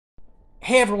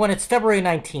Hey everyone, it's February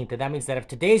 19th, and that means that if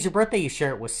today is your birthday, you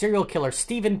share it with serial killer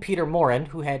Stephen Peter Morin,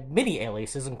 who had many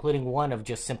aliases, including one of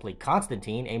just simply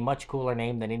Constantine, a much cooler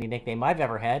name than any nickname I've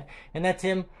ever had, and that's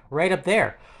him right up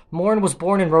there. Morin was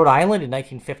born in Rhode Island in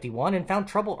 1951 and found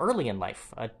trouble early in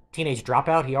life. A teenage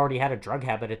dropout, he already had a drug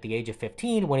habit at the age of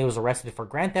 15 when he was arrested for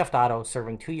grand theft auto,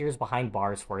 serving 2 years behind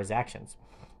bars for his actions.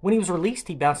 When he was released,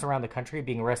 he bounced around the country,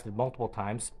 being arrested multiple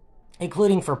times,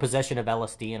 including for possession of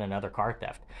LSD and another car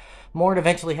theft. Morin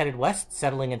eventually headed west,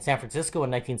 settling in San Francisco in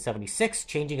 1976,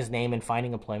 changing his name and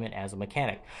finding employment as a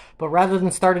mechanic. But rather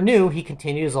than start anew, he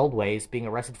continued his old ways, being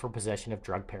arrested for possession of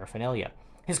drug paraphernalia.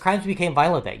 His crimes became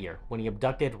violent that year when he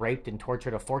abducted, raped, and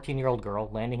tortured a 14-year-old girl,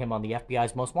 landing him on the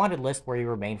FBI's most wanted list, where he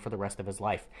remained for the rest of his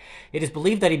life. It is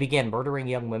believed that he began murdering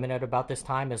young women at about this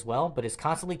time as well, but his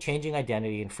constantly changing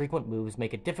identity and frequent moves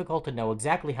make it difficult to know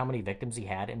exactly how many victims he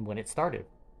had and when it started.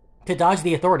 To dodge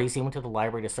the authorities, he went to the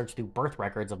library to search through birth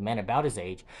records of men about his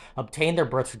age, obtained their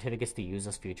birth certificates to use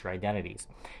as future identities.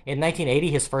 In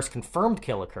 1980, his first confirmed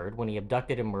kill occurred when he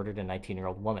abducted and murdered a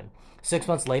 19-year-old woman. 6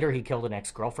 months later, he killed an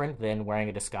ex-girlfriend, then, wearing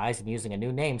a disguise and using a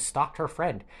new name, stalked her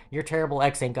friend. Your terrible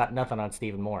ex ain't got nothing on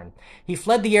Stephen Morin. He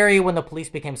fled the area when the police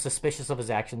became suspicious of his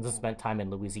actions and spent time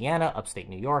in Louisiana, upstate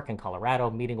New York, and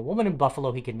Colorado. Meeting a woman in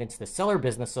Buffalo, he convinced to sell her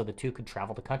business so the two could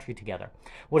travel the country together.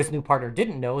 What his new partner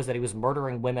didn't know is that he was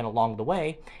murdering women along the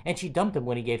way, and she dumped him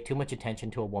when he gave too much attention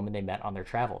to a woman they met on their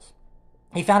travels.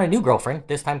 He found a new girlfriend,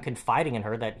 this time confiding in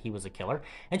her that he was a killer,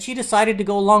 and she decided to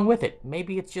go along with it.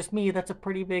 Maybe it's just me, that's a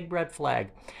pretty big red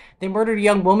flag. They murdered a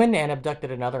young woman and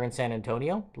abducted another in San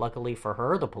Antonio. Luckily for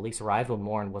her, the police arrived when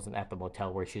Morin wasn't at the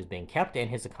motel where she was being kept, and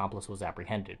his accomplice was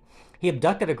apprehended. He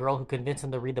abducted a girl who convinced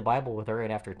him to read the Bible with her,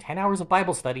 and after 10 hours of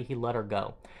Bible study, he let her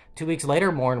go. 2 weeks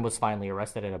later, Morin was finally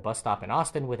arrested at a bus stop in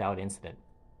Austin without incident.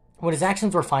 When his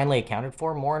actions were finally accounted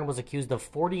for, Morin was accused of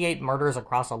 48 murders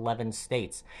across 11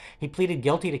 states. He pleaded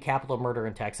guilty to capital murder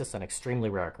in Texas, an extremely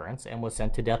rare occurrence, and was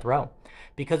sent to death row.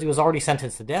 Because he was already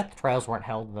sentenced to death, trials weren't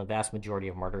held in the vast majority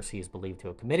of murders he is believed to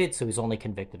have committed, so he's only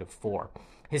convicted of 4.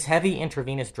 His heavy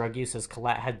intravenous drug use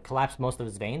had collapsed most of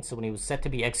his veins, so when he was set to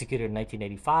be executed in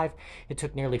 1985, it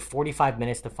took nearly 45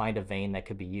 minutes to find a vein that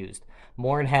could be used.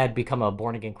 Morin had become a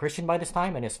born-again Christian by this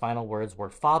time, and his final words were,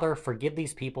 "Father, forgive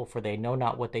these people, for they know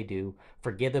not what they do.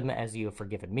 Forgive them as you have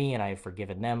forgiven me, and I have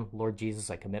forgiven them. Lord Jesus,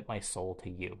 I commit my soul to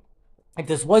you." If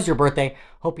this was your birthday,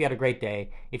 hope you had a great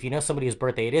day. If you know somebody whose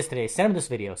birthday it is today, send them this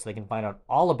video so they can find out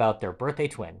all about their birthday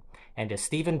twin. And to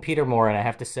Stephen Peter Morin, I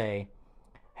have to say,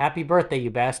 happy birthday, you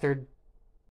bastard.